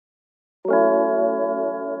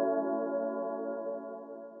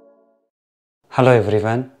Hello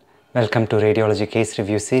everyone, welcome to Radiology Case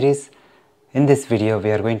Review Series. In this video, we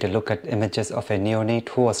are going to look at images of a neonate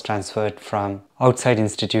who was transferred from outside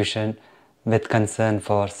institution with concern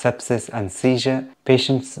for sepsis and seizure.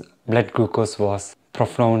 Patient's blood glucose was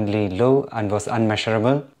profoundly low and was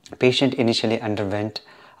unmeasurable. Patient initially underwent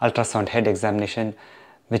ultrasound head examination,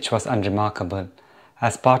 which was unremarkable.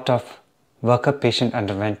 As part of workup, patient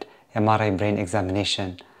underwent MRI brain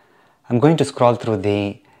examination. I'm going to scroll through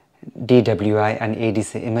the DWI and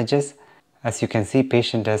ADC images. As you can see,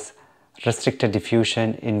 patient has restricted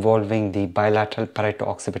diffusion involving the bilateral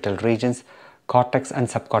parieto-occipital regions, cortex and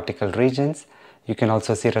subcortical regions. You can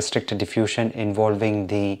also see restricted diffusion involving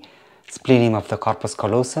the splenium of the corpus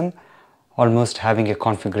callosum, almost having a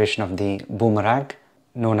configuration of the boomerang,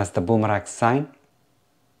 known as the boomerang sign.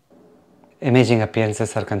 Imaging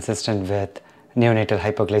appearances are consistent with neonatal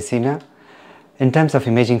hypoglycemia. In terms of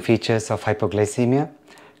imaging features of hypoglycemia,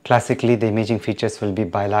 classically, the imaging features will be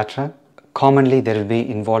bilateral. Commonly, there will be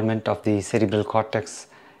involvement of the cerebral cortex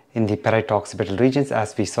in the parieto-occipital regions,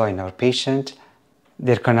 as we saw in our patient.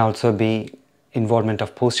 There can also be involvement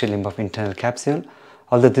of posterior limb of internal capsule.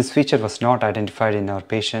 Although this feature was not identified in our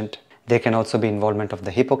patient, there can also be involvement of the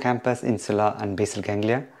hippocampus, insula and basal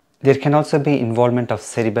ganglia. There can also be involvement of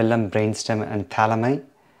cerebellum, brainstem and thalami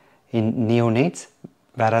in neonates,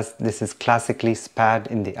 whereas this is classically spared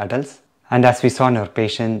in the adults. And as we saw in our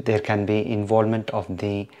patient, there can be involvement of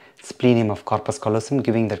the splenium of corpus callosum,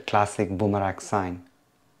 giving the classic boomerang sign.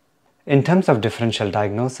 In terms of differential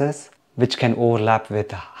diagnosis, which can overlap with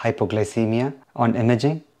hypoglycemia on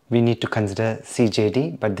imaging, we need to consider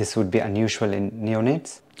CJD, but this would be unusual in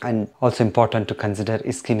neonates. And also important to consider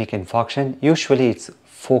ischemic infarction. Usually it's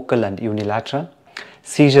focal and unilateral.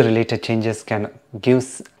 Seizure-related changes can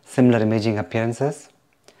give similar imaging appearances.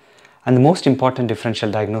 And the most important differential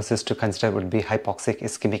diagnosis to consider would be hypoxic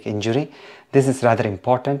ischemic injury. This is rather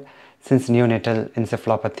important since neonatal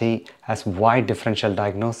encephalopathy has wide differential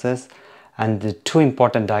diagnosis, and the two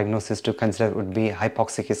important diagnoses to consider would be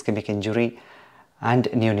hypoxic ischemic injury and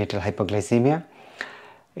neonatal hypoglycemia.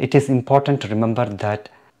 It is important to remember that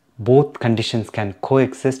both conditions can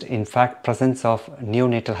coexist. In fact, presence of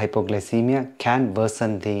neonatal hypoglycemia can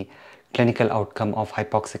worsen the clinical outcome of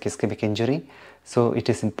hypoxic ischemic injury. So it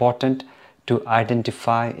is important to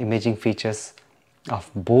identify imaging features of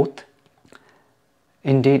both.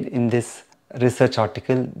 Indeed, in this research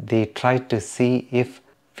article, they tried to see if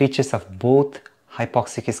features of both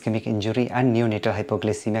hypoxic ischemic injury and neonatal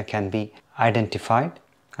hypoglycemia can be identified,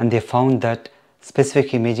 and they found that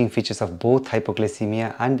specific imaging features of both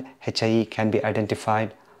hypoglycemia and HIE can be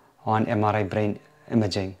identified on MRI brain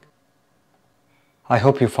imaging. I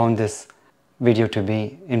hope you found this video to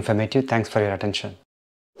be informative. Thanks for your attention.